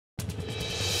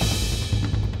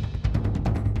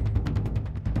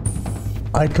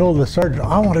I told the sergeant,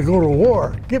 I want to go to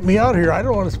war. Get me out of here. I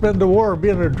don't want to spend the war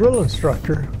being a drill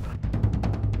instructor.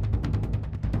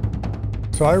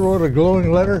 So I wrote a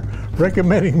glowing letter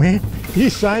recommending me. He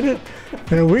signed it,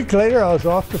 and a week later I was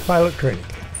off to pilot training.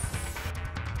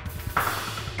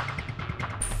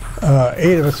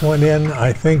 8 of us went in,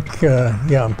 I think,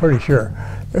 yeah, I'm pretty sure.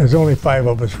 There's only 5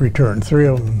 of us returned. Three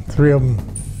of them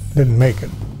didn't make it.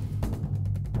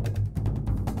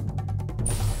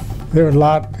 There are a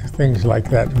lot of things like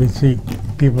that. We see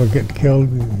people get killed.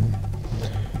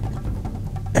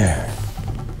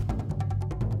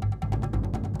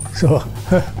 So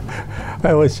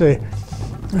I always say,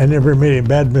 I never made any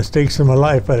bad mistakes in my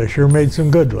life, but I sure made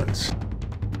some good ones.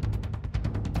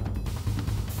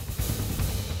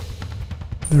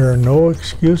 There are no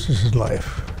excuses in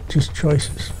life, just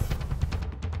choices.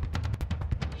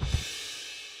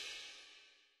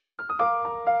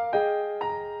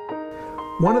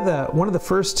 One of the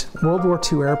first World War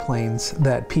II airplanes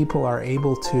that people are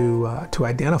able to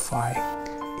identify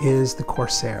is the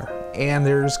Corsair, and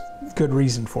there's good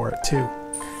reason for it too.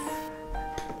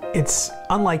 It's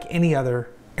unlike any other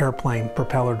airplane,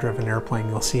 propeller-driven airplane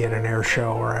you'll see at an air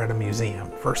show or at a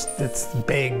museum. First, it's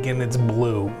big and it's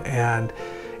blue, and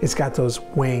it's got those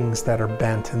wings that are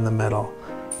bent in the middle.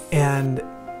 And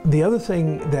the other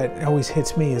thing that always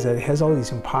hits me is that it has all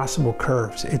these impossible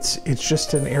curves. It's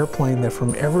just an airplane that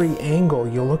from every angle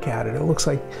you look at it, it looks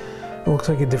like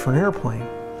a different airplane.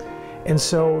 And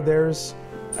so there's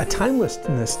a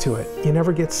timelessness to it. You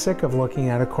never get sick of looking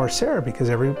at a Corsair because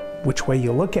every which way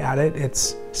you look at it,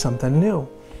 it's something new.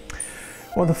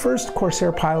 Well, the first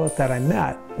Corsair pilot that I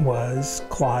met was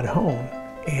Claude Hone.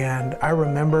 And I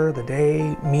remember the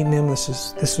day meeting him.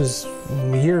 This was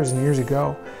years and years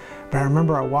ago. But I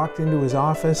remember I walked into his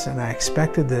office and I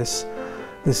expected this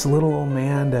little old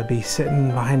man to be sitting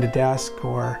behind a desk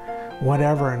or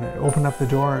whatever, and I opened up the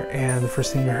door and the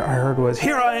first thing I heard was,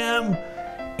 "Here I am!"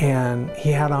 And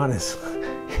he had on his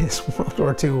World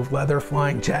War II leather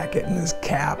flying jacket and his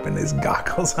cap and his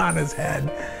goggles on his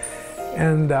head.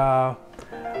 And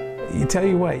you tell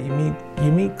you what,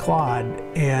 you meet Claude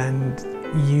and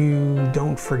you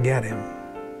don't forget him.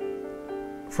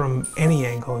 From any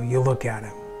angle you look at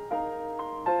him.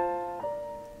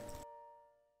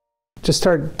 Just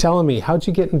start telling me, how'd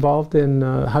you get involved in,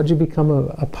 how'd you become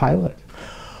a pilot?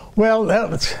 Well,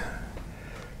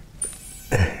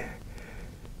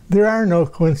 there are no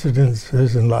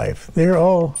coincidences in life. They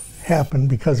all happen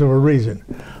because of a reason.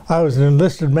 I was an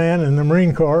enlisted man in the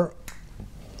Marine Corps,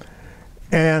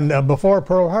 and before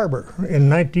Pearl Harbor in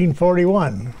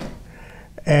 1941.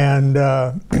 And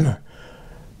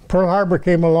Pearl Harbor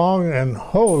came along, and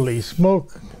holy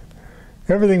smoke,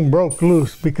 everything broke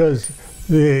loose because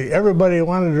everybody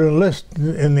wanted to enlist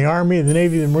in the Army, the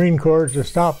Navy, the Marine Corps to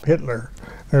stop Hitler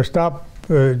or stop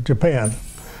Japan.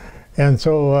 And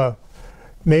so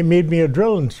they made me a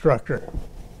drill instructor.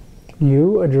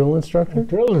 You, a drill instructor? A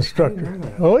drill instructor.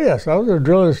 Oh yes, I was a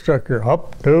drill instructor.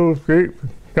 Up, 2, 3,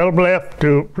 go left,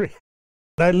 2, 3.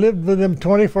 I lived with them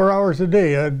 24 hours a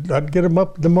day. I'd get them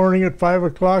up in the morning at 5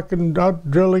 o'clock and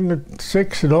out drilling at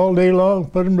 6 and all day long,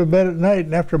 put them to bed at night.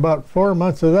 And after about 4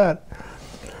 months of that,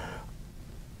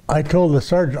 I told the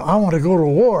sergeant, I want to go to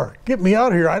war. Get me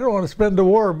out of here. I don't want to spend the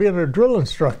war being a drill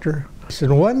instructor. He said,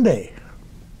 one day,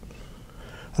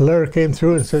 a letter came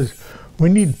through and says, we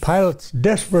need pilots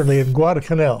desperately in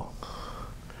Guadalcanal.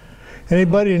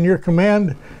 Anybody in your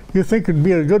command you think would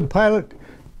be a good pilot,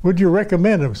 would you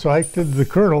recommend him? So I said to the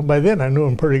colonel, by then I knew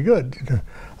him pretty good.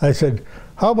 I said,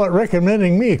 how about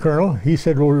recommending me, Colonel? He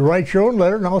said, well, write your own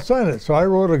letter and I'll sign it. So I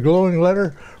wrote a glowing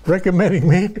letter recommending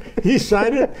me. He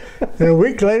signed it, and a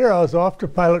week later I was off to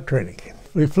pilot training.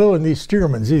 We flew in these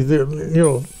Stearmans, these, you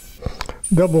know,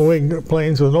 double-wing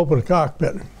planes with an open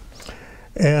cockpit.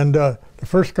 And the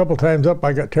first couple times up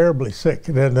I got terribly sick.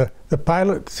 And then the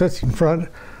pilot sits in front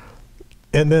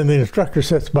and then the instructor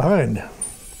sits behind.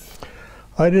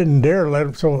 I didn't dare let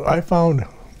him, so I found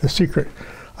the secret.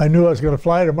 I knew I was going to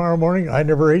fly tomorrow morning. I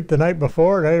never ate the night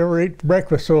before, and I never ate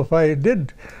breakfast, so if I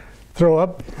did throw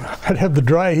up, I'd have the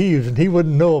dry heaves, and he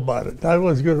wouldn't know about it. I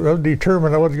was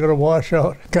determined I wasn't going to wash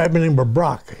out. A guy named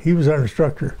Brock, he was our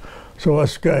instructor. So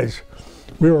us guys,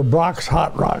 we were Brock's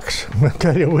Hot Rocks. I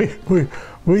tell you,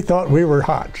 we thought we were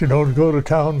hot, you know, to go to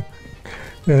town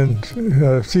and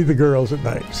see the girls at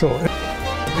night. So.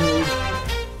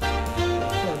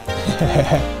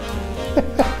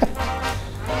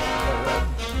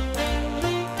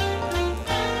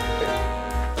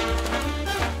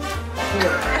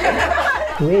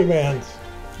 Ray-Bans,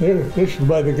 they're issued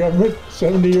by the government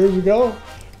 70 years ago.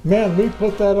 Man, we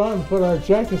put that on, put our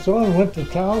jackets on, went to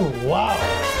town. Wow!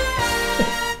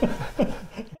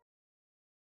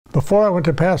 before I went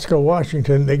to Pasco,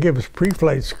 Washington, they gave us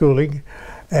pre-flight schooling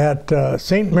at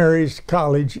St. Mary's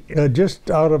College, just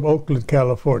out of Oakland,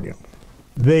 California.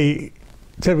 They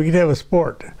said we could have a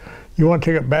sport. You want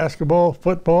to take up basketball,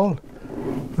 football?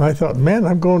 I thought, man,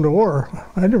 I'm going to war.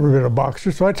 I'd never been a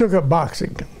boxer, so I took up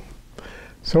boxing.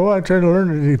 So I tried to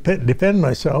learn to defend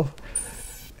myself.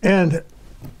 And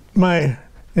my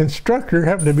instructor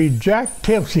happened to be Jack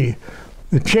Tempsey,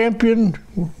 the champion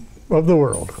of the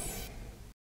world.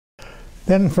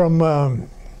 Then from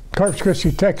Corpus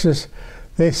Christi, Texas,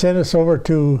 they sent us over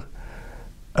to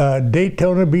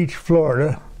Daytona Beach,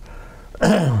 Florida,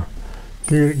 to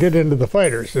get into the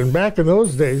fighters. And back in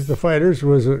those days, the fighters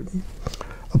was a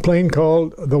plane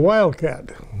called the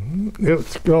Wildcat.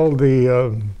 It's called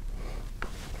the,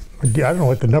 I don't know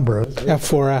what the number is.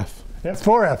 F4F.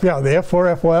 F4F, yeah, the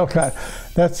F4F Wildcat.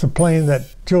 That's the plane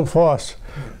that Joe Foss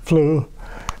flew.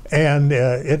 And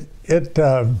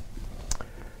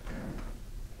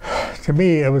to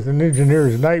me, it was an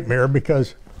engineer's nightmare,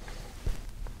 because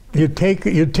you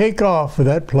take off with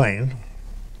that plane,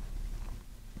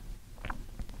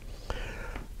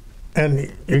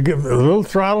 and you give a little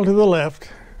throttle to the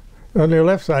left, on your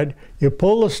left side, you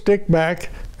pull the stick back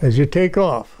as you take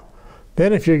off.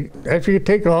 Then after you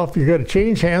take off, you got to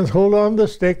change hands, hold on to the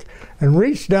stick, and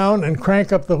reach down and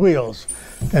crank up the wheels.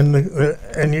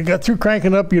 And you got through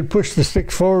cranking up, you'd push the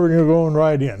stick forward and you're going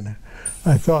right in.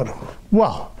 I thought,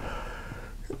 wow.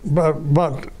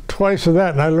 About twice of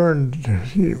that, and I learned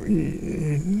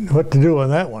what to do on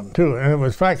that one too. And it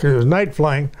was it was night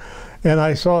flying, and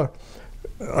I saw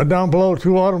down below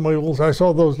 2 automobiles. I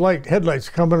saw those headlights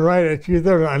coming right at you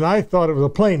there, and I thought it was a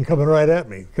plane coming right at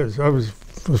me, because I was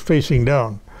facing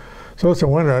down. So it's a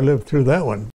wonder I lived through that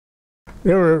one.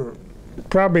 There were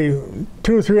probably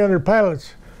 200 or 300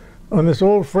 pilots on this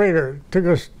old freighter. It took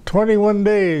us 21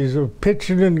 days of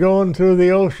pitching and going through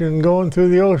the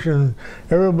ocean,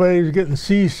 Everybody's getting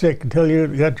seasick until you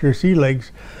got your sea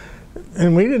legs.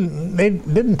 And they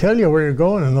didn't tell you where you're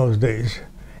going in those days.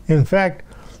 In fact,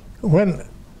 when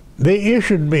they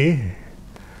issued me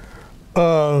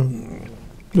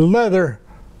leather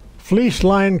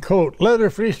fleece-lined coat, leather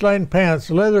fleece-lined pants,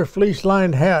 leather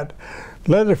fleece-lined hat,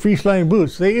 leather fleece-lined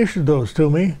boots, they issued those to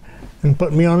me and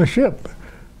put me on a ship.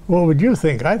 What would you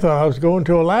think? I thought I was going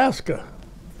to Alaska.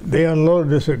 They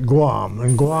unloaded us at Guam,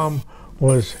 and Guam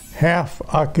was half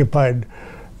occupied.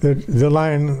 The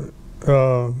line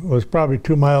was probably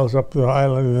 2 miles up the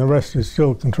island, and the rest is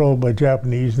still controlled by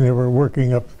Japanese, and they were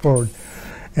working up forward.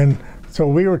 And so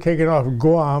we were taking off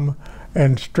Guam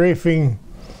and strafing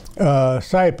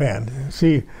Saipan.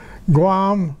 See,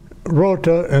 Guam,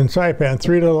 Rota, and Saipan,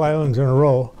 3 little islands in a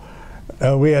row.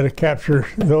 We had to capture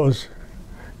those.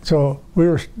 So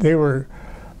they were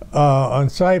on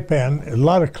Saipan, a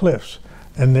lot of cliffs,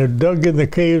 and they're dug in the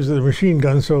caves of the machine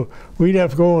guns. So we'd have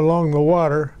to go along the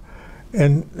water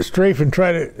and strafe and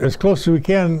try to as close as we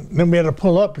can. Then we had to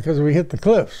pull up because we hit the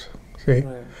cliffs. See,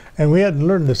 right. And we hadn't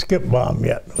learned the skip bomb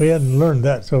yet. We hadn't learned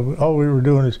that. So all we were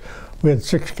doing is we had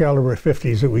 6 caliber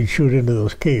 50s that we'd shoot into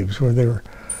those caves where they were.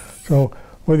 So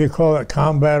whether you call that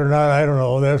combat or not, I don't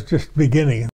know. That's just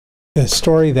beginning. The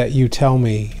story that you tell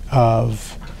me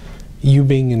of you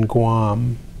being in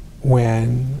Guam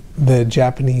when the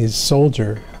Japanese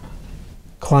soldier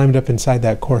climbed up inside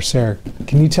that Corsair.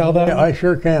 Can you tell that? Yeah, I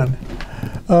sure can.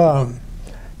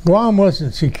 Guam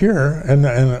wasn't secure, and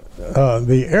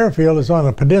the airfield is on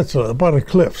a peninsula, about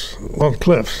cliffs.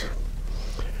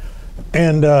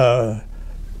 And the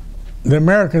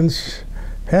Americans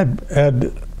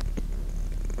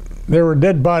there were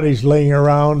dead bodies laying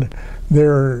around, there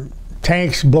were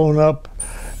tanks blown up,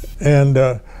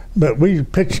 and but we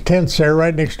pitched tents there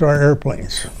right next to our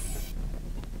airplanes.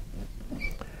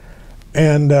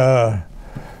 And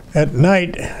at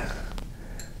night,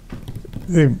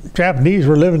 the Japanese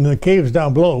were living in the caves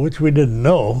down below, which we didn't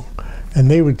know,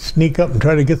 and they would sneak up and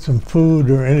try to get some food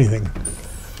or anything.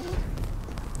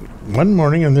 One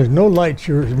morning, and there's no lights,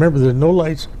 you remember there's no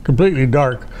lights, completely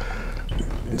dark.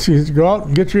 So you go out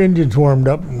and get your engines warmed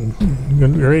up and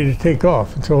you're ready to take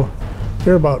off. And so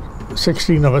there were about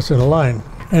 16 of us in a line.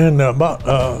 And about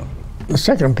the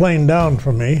second plane down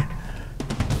from me,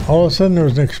 all of a sudden there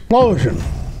was an explosion.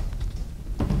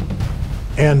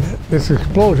 And this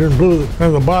explosion blew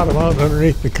the bottom out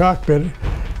underneath the cockpit,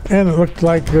 and it looked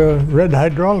like red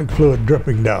hydraulic fluid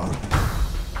dripping down.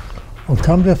 Well,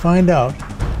 come to find out,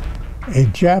 a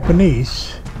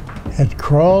Japanese had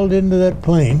crawled into that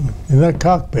plane, in that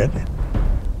cockpit,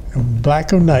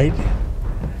 black of night,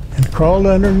 and crawled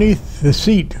underneath the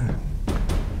seat.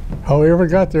 How he ever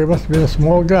got there, must have been a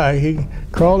small guy. He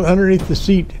crawled underneath the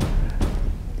seat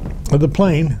of the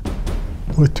plane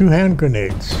with 2 hand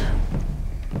grenades.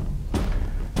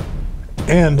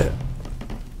 And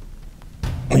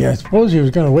I suppose he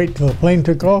was going to wait till the plane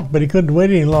took off, but he couldn't wait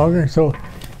any longer, so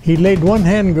he laid 1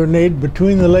 hand grenade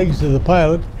between the legs of the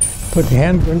pilot, put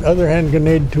the other hand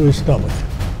grenade to his stomach.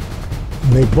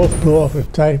 And they both blew off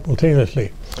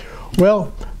simultaneously.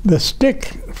 Well, the stick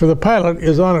for the pilot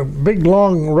is on a big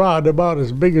long rod about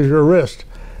as big as your wrist.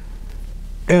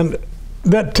 And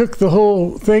that took the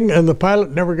whole thing, and the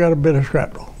pilot never got a bit of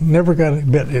shrapnel. Never got a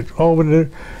bit. It all went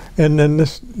in. And then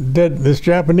this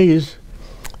Japanese,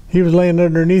 he was laying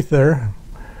underneath there,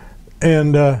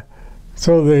 and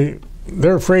so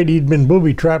they're afraid he'd been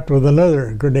booby-trapped with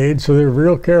another grenade, so they were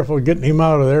real careful getting him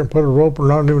out of there and put a rope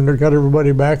around him, and they got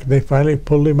everybody back, and they finally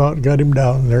pulled him out and got him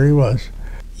down, and there he was.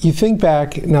 You think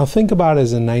back, now think about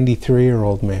as a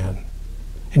 93-year-old man,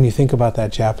 and you think about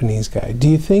that Japanese guy. Do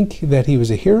you think that he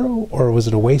was a hero, or was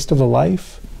it a waste of a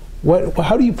life?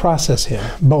 How do you process him?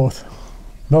 Both.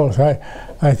 Both.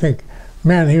 I think,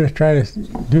 man, he was trying to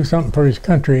do something for his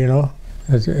country, you know,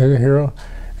 as a hero,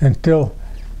 until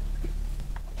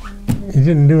he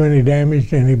didn't do any damage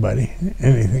to anybody,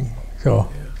 anything. So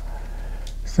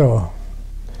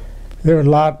there are a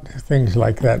lot of things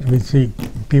like that. We see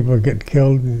people get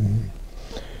killed. And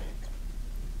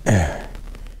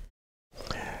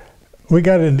we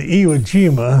got into Iwo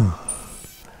Jima,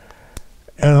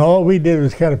 and all we did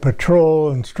was kind of patrol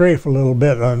and strafe a little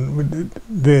bit on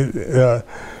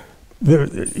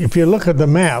if you look at the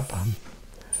map,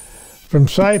 from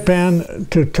Saipan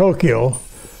to Tokyo,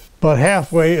 about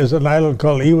halfway is an island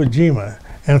called Iwo Jima.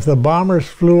 And if the bombers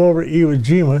flew over Iwo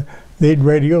Jima, they'd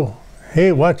radio,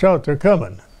 hey, watch out, they're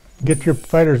coming. Get your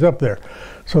fighters up there.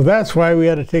 So that's why we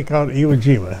had to take out Iwo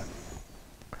Jima.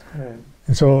 Right.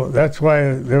 And so that's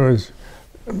why there was,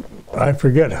 I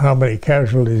forget how many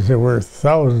casualties there were,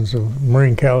 thousands of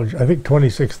Marine casualties, I think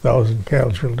 26,000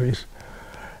 casualties.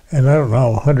 And I don't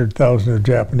know, 100,000 of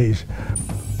Japanese.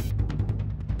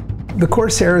 The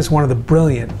Corsair is one of the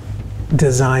brilliant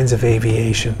designs of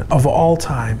aviation of all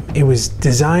time. It was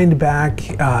designed back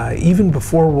even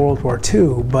before World War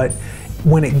II, but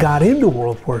when it got into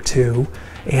World War II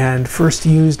and first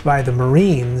used by the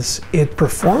Marines, it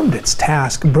performed its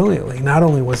task brilliantly. Not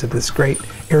only was it this great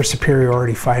air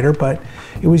superiority fighter, but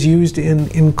it was used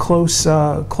in close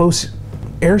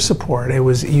air support. It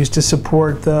was used to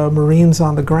support the Marines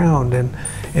on the ground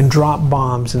and drop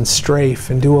bombs and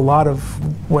strafe and do a lot of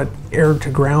what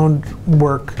air-to-ground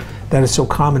work that is so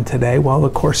common today. Well, the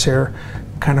Corsair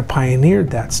kind of pioneered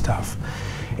that stuff.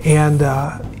 And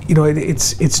you know,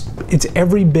 it's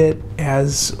every bit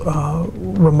as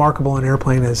remarkable an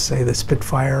airplane as, say, the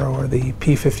Spitfire or the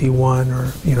P-51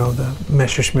 or, you know, the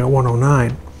Messerschmitt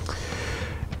 109.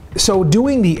 So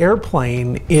doing the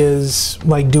airplane is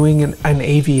like doing an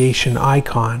aviation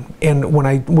icon. And when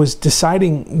I was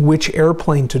deciding which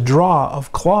airplane to draw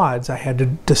of Claude's, I had to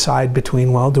decide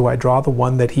between, well, do I draw the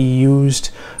one that he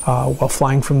used while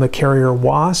flying from the carrier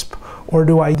Wasp, or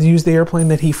do I use the airplane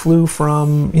that he flew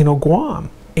from, you know, Guam?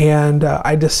 And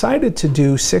I decided to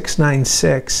do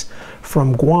 696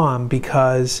 from Guam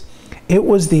because it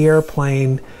was the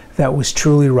airplane that was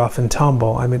truly rough and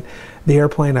tumble. I mean, the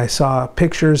airplane, I saw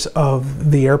pictures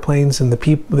of the airplanes and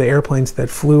the airplanes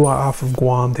that flew off of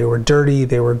Guam. They were dirty,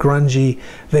 they were grungy,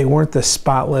 they weren't the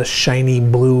spotless, shiny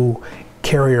blue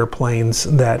carrier planes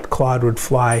that Claude would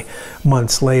fly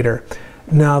months later.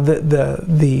 Now,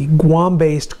 the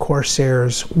Guam-based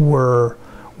Corsairs were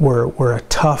a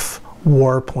tough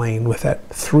warplane with that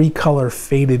 3-color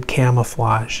faded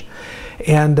camouflage.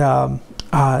 And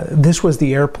this was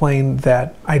the airplane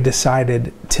that I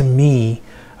decided, to me,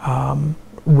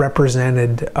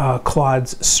 represented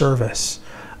Claude's service,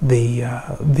 the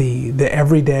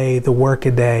everyday, the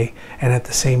workaday, and at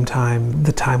the same time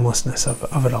the timelessness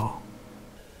of it all.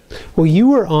 Well, you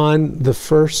were on the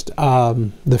first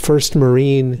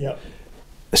Marine Yep.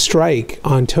 strike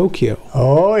on Tokyo.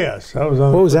 Oh yes, I was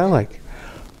on. What was that like?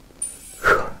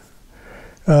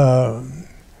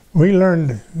 We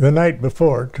learned the night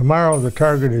before, tomorrow the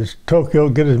target is Tokyo,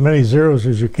 get as many zeros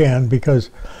as you can because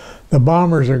the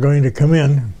bombers are going to come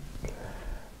in.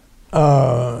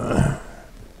 As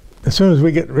soon as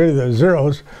we get rid of the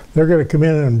zeros, they're going to come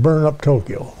in and burn up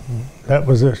Tokyo. That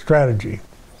was their strategy.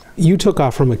 You took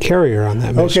off from a carrier on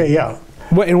that mission. Okay, yeah.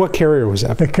 And what carrier was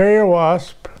that? The carrier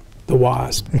Wasp. The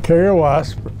Wasp. The carrier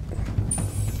Wasp.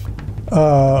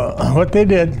 What they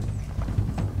did,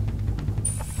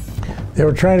 they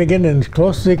were trying to get in as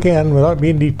close as they can without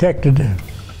being detected,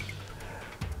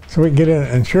 so we can get in.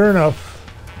 And sure enough,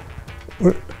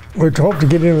 we hoped to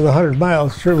get in with 100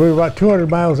 miles. Sure, we were about 200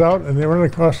 miles out, and they ran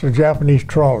across a Japanese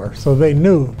trawler. So they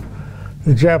knew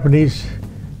the Japanese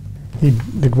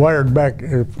he'd wired back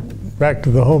to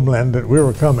the homeland that we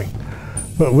were coming.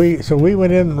 But so we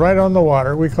went in right on the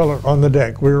water. We call it on the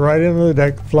deck. We were right into the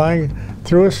deck, flying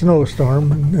through a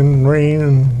snowstorm and rain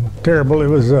and terrible. It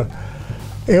was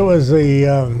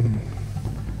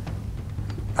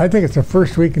I think it's the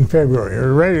first week in February,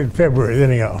 or right in February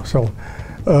anyhow. So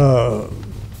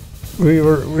we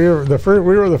were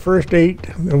the first 8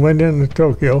 that went into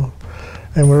Tokyo,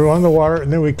 and we were on the water,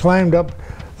 and then we climbed up.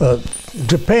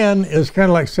 Japan is kind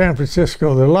of like San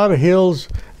Francisco. There are a lot of hills,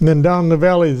 and then down the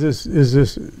valley there's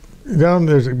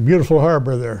a beautiful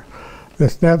harbor there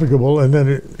that's navigable, and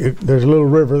then there's a little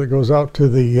river that goes out to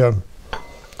the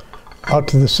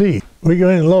sea. We go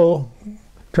in low,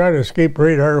 try to escape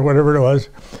radar or whatever it was.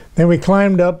 Then we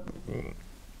climbed up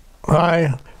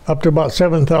high, up to about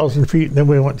 7,000 feet, and then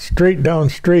we went straight down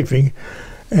strafing.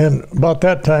 And about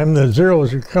that time, the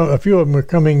Zeros, a few of them were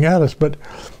coming at us, but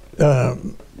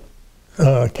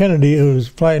Kennedy, who was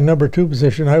flying number 2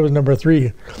 position, I was number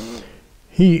 3,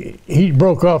 he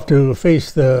broke off to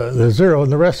face the Zero,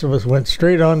 and the rest of us went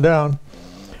straight on down.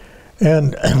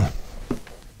 And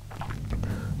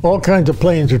all kinds of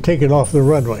planes are taking off the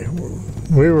runway.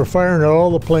 We were firing at all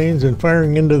the planes and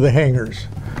firing into the hangars.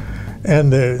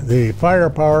 And the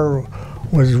firepower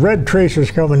was red tracers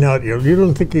coming out. You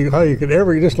don't think how you could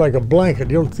ever, just like a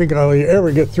blanket, you don't think how you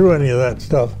ever get through any of that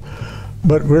stuff.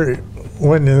 But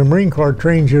when the Marine Corps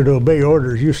trains you to obey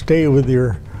orders, you stay with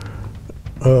your,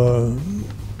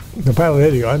 the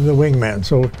pilot head. I'm the wingman.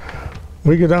 So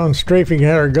we go down strafing,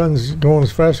 had our guns going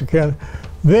as fast as we can.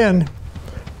 Then,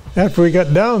 after we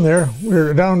got down there, we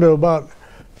were down to about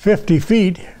 50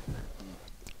 feet.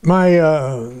 My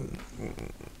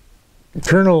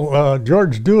Colonel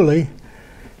George Dooley,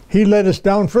 he led us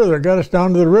down further, got us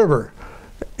down to the river.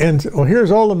 And well,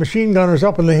 here's all the machine gunners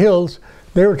up in the hills.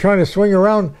 They were trying to swing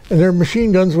around, and their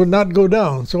machine guns would not go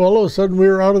down. So all of a sudden, we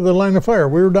were out of the line of fire.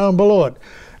 We were down below it.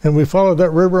 And we followed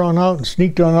that river on out and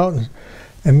sneaked on out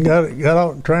and got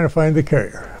out trying to find the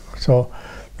carrier. So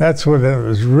that's when it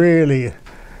was really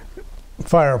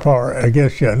firepower, I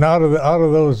guess. Yeah. And out of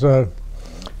those 8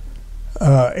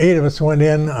 of us went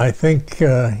in, I think,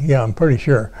 yeah, I'm pretty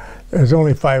sure. There's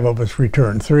only 5 of us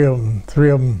returned. 3 of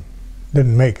them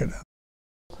didn't make it.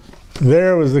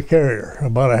 There was the carrier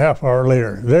about a half hour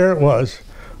later. There it was,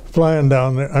 flying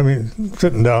down there,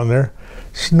 sitting down there,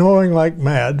 snowing like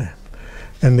mad,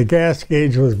 and the gas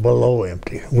gauge was below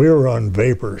empty. We were on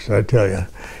vapors, I tell you.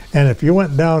 And if you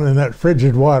went down in that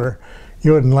frigid water,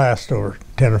 you wouldn't last over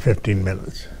 10 or 15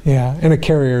 minutes. Yeah, and a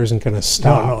carrier isn't going to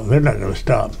stop. No, they're not going to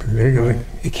stop.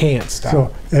 It can't stop.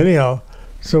 So anyhow,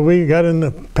 so we got in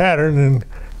the pattern and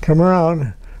come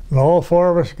around, and all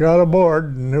 4 of us got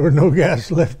aboard, and there was no gas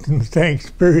left in the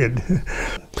tanks, period.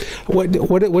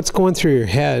 What's going through your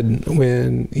head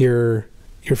when you're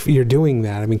doing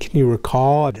that? I mean, can you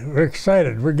recall? We're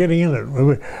excited. We're getting in it.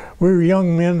 We were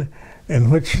young men in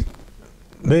which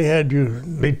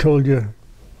they told you,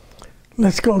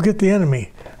 let's go get the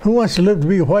enemy. Who wants to live to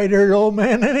be a white-haired old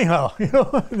man anyhow? You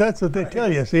know, that's what they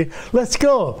tell you, see? Let's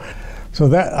go. So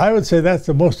that, I would say that's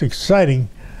the most exciting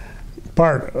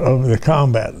part of the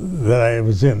combat that I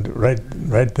was in, right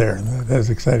there. That was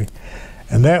exciting.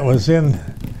 And that was in,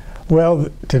 well,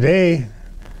 today,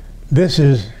 this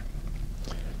is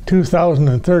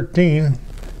 2013,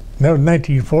 that was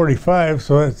 1945,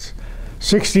 so that's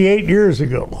 68 years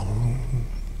ago.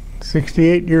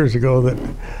 68 years ago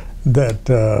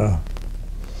that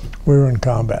we were in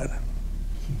combat.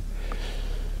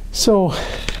 So,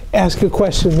 ask a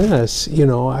question this,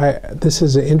 this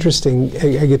is interesting,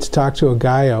 I get to talk to a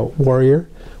guy, a warrior.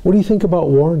 What do you think about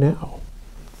war now?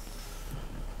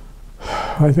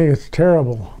 I think it's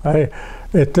terrible.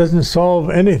 It doesn't solve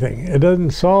anything. It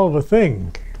doesn't solve a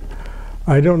thing.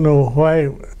 I don't know why.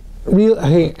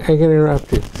 Hey, I can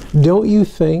interrupt you. Don't you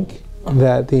think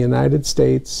that the United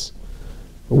States,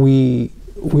 were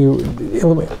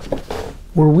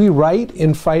we right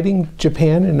in fighting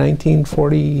Japan in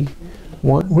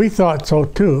 1941? We thought so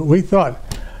too. We thought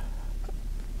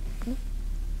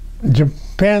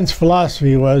Japan's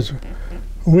philosophy was,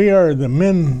 we are the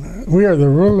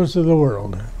rulers of the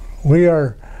world. We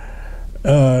are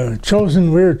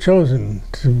chosen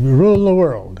to rule the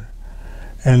world.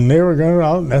 And they were going to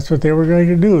out, that's what they were going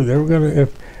to do. They were going to,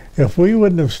 if we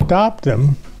wouldn't have stopped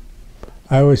them,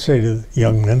 I always say to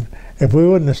young men, if we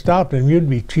wouldn't have stopped them, you'd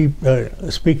be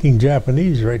speaking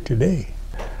Japanese right today.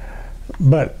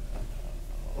 But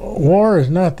war is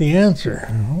not the answer.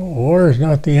 War is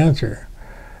not the answer.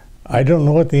 I don't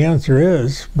know what the answer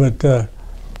is, but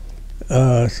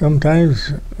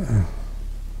sometimes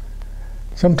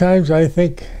I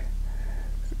think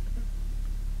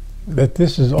that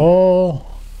this is all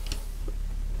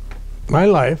my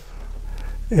life.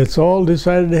 It's all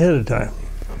decided ahead of time.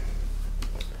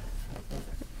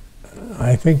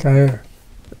 I think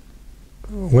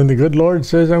when the good Lord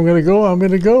says I'm going to go, I'm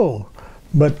going to go.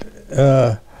 But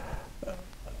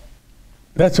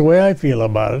that's the way I feel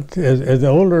about it. As the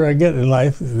older I get in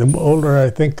life, the older I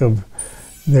think of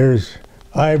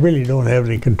I really don't have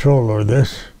any control over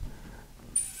this.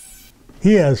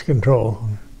 He has control.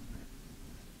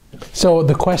 So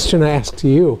the question I ask to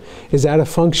you, is that a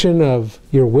function of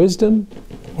your wisdom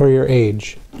or your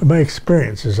age? My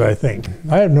experiences, I think.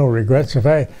 I have no regrets. If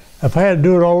I had to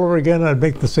do it all over again, I'd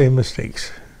make the same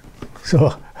mistakes.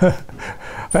 So I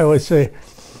always say,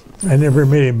 I never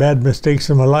made any bad mistakes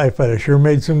in my life, but I sure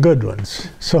made some good ones.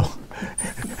 So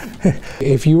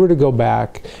if you were to go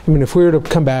back, I mean, if we were to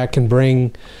come back and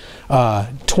bring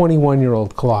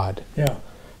 21-year-old Claude, yeah.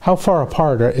 How far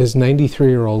apart is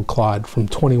 93-year-old Claude from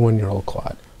 21-year-old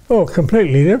Claude? Oh,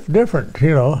 completely different,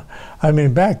 you know. I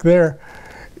mean, back there,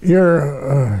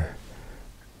 you're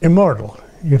immortal.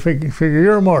 You figure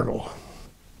you're immortal.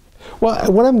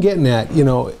 Well, what I'm getting at, you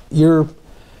know,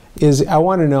 I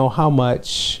want to know how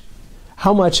much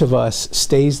of us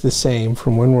stays the same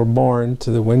from when we're born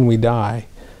to when we die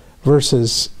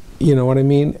versus, you know what I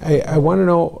mean? I want to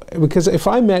know, because if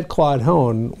I met Claude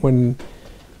Hone,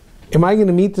 am I going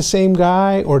to meet the same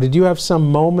guy, or did you have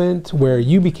some moment where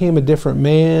you became a different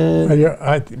man?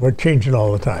 We're changing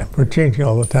all the time. We're changing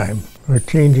all the time. We're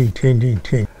changing.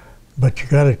 But you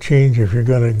got to change if you're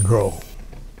going to grow.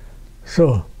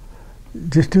 So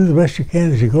just do the best you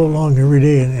can as you go along every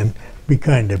day and be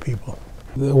kind to people.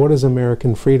 What is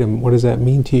American freedom? What does that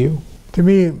mean to you? To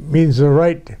me, it means a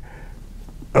right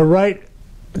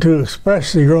to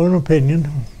express your own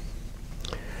opinion.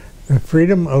 The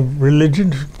freedom of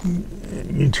religion,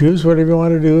 you choose whatever you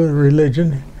want to do with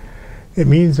religion. It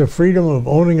means the freedom of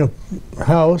owning a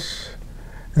house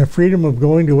and the freedom of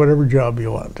going to whatever job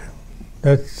you want.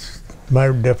 That's my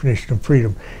definition of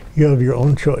freedom. You have your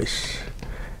own choice.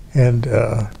 And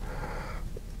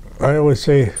I always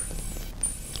say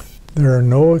there are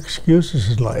no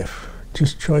excuses in life,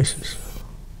 just choices.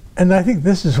 And I think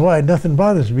this is why nothing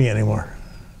bothers me anymore.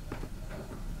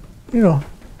 You know,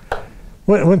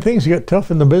 when things get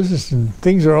tough in the business and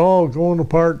things are all going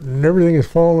apart and everything is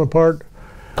falling apart,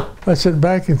 I sit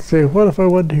back and say, what if I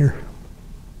wasn't here?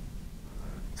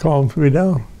 Calms me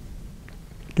down.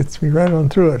 Gets me right on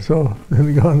through it. So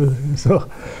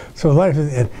life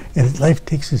and life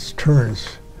takes its turns.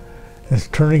 It's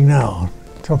turning now.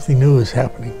 Something new is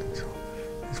happening. So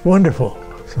it's wonderful.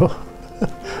 So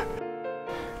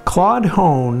Claude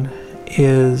Hone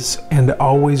is and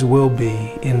always will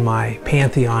be in my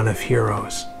pantheon of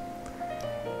heroes.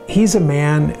 He's a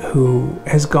man who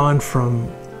has gone from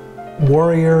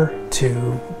warrior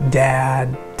to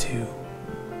dad to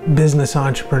business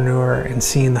entrepreneur and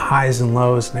seen the highs and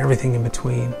lows and everything in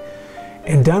between,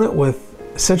 and done it with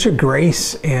such a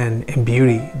grace and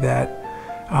beauty that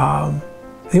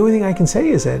the only thing I can say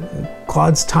is that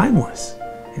Claude's timeless.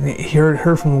 And he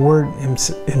heard from the word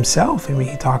himself. I mean,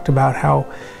 he talked about how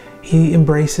he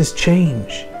embraces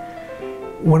change.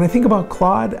 When I think about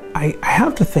Claude, I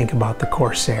have to think about the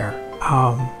Corsair.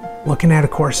 Looking at a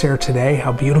Corsair today,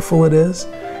 how beautiful it is,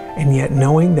 and yet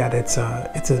knowing that it's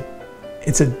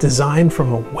a design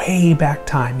from a way back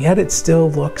time, yet it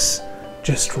still looks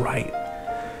just right.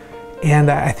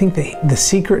 And I think the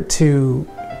secret to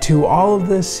all of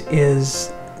this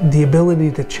is the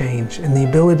ability to change and the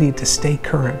ability to stay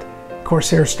current.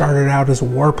 Corsair started out as a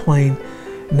warplane.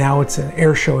 Now it's an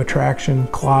air show attraction.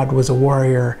 Claude was a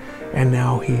warrior, and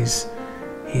now he's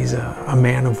a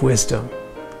man of wisdom.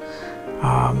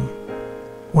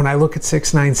 When I look at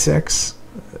 696,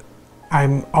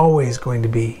 I'm always going to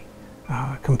be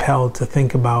compelled to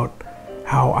think about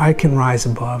how I can rise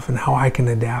above and how I can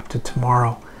adapt to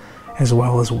tomorrow, as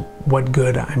well as what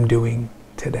good I'm doing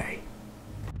today.